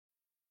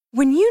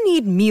When you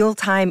need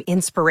mealtime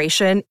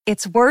inspiration,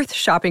 it's worth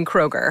shopping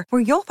Kroger,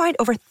 where you'll find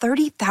over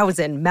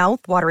 30,000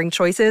 mouth-watering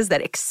choices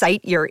that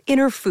excite your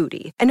inner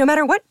foodie. And no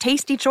matter what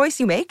tasty choice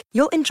you make,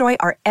 you'll enjoy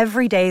our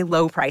everyday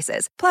low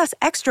prices, plus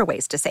extra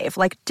ways to save,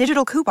 like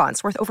digital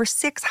coupons worth over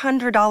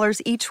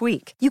 $600 each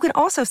week. You can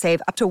also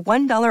save up to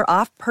 $1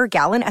 off per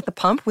gallon at the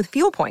pump with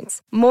fuel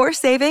points. More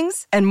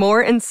savings and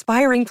more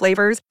inspiring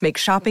flavors make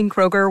shopping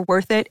Kroger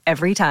worth it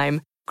every time.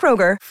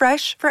 Kroger,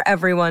 fresh for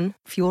everyone.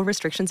 Fuel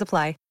restrictions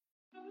apply.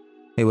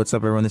 Hey, what's up,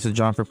 everyone? This is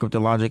John from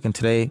CryptoLogic, and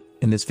today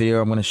in this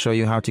video, I'm going to show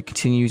you how to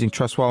continue using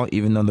Trust Wallet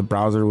even though the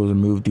browser was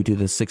removed due to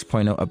the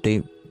 6.0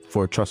 update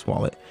for Trust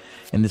Wallet.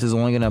 And this is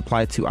only going to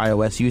apply to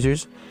iOS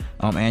users.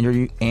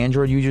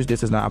 Android users, this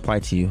does not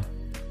apply to you.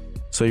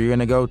 So you're going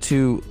to go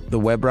to the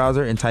web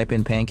browser and type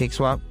in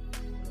PancakeSwap.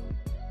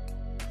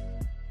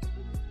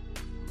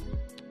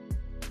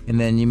 And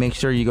then you make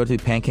sure you go to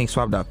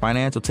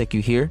pancakeswap.finance. It'll take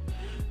you here.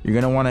 You're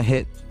going to want to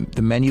hit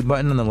the menu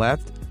button on the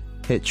left,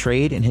 hit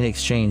trade, and hit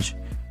exchange.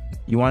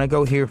 You want to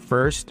go here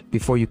first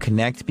before you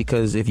connect,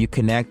 because if you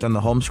connect on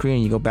the home screen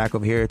and you go back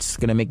over here, it's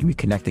going to make you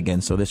reconnect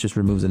again. So this just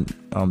removes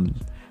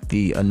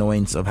the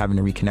annoyance of having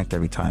to reconnect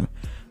every time.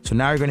 So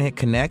now you're going to hit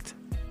connect,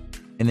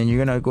 and then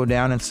you're going to go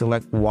down and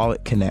select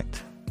wallet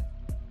connect.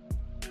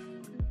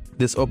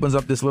 This opens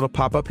up this little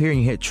pop-up here,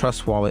 and you hit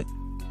Trust Wallet.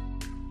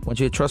 Once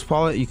you hit Trust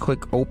Wallet, you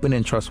click open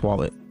in Trust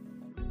Wallet.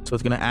 So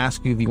it's going to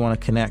ask you if you want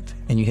to connect,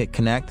 and you hit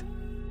connect.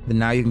 Then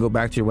now you can go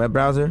back to your web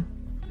browser.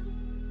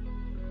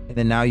 And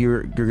then now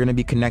you're going to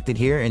be connected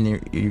here, and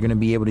you're going to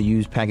be able to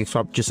use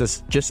PancakeSwap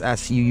just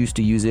as you used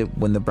to use it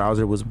when the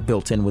browser was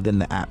built in within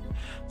the app.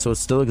 So it's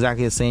still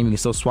exactly the same. You can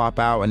still swap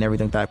out and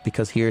everything like that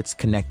because here it's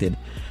connected.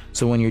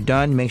 So when you're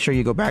done, make sure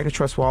you go back to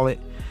Trust Wallet.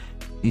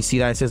 You see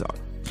that it says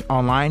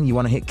online. You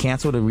want to hit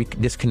cancel to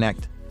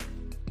disconnect,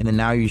 and then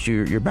now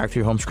you're back to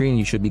your home screen. And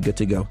you should be good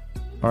to go.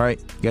 All right,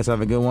 you guys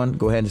have a good one.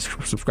 Go ahead and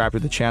subscribe to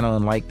the channel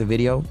and like the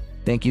video.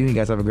 Thank you. You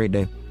guys have a great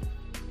day.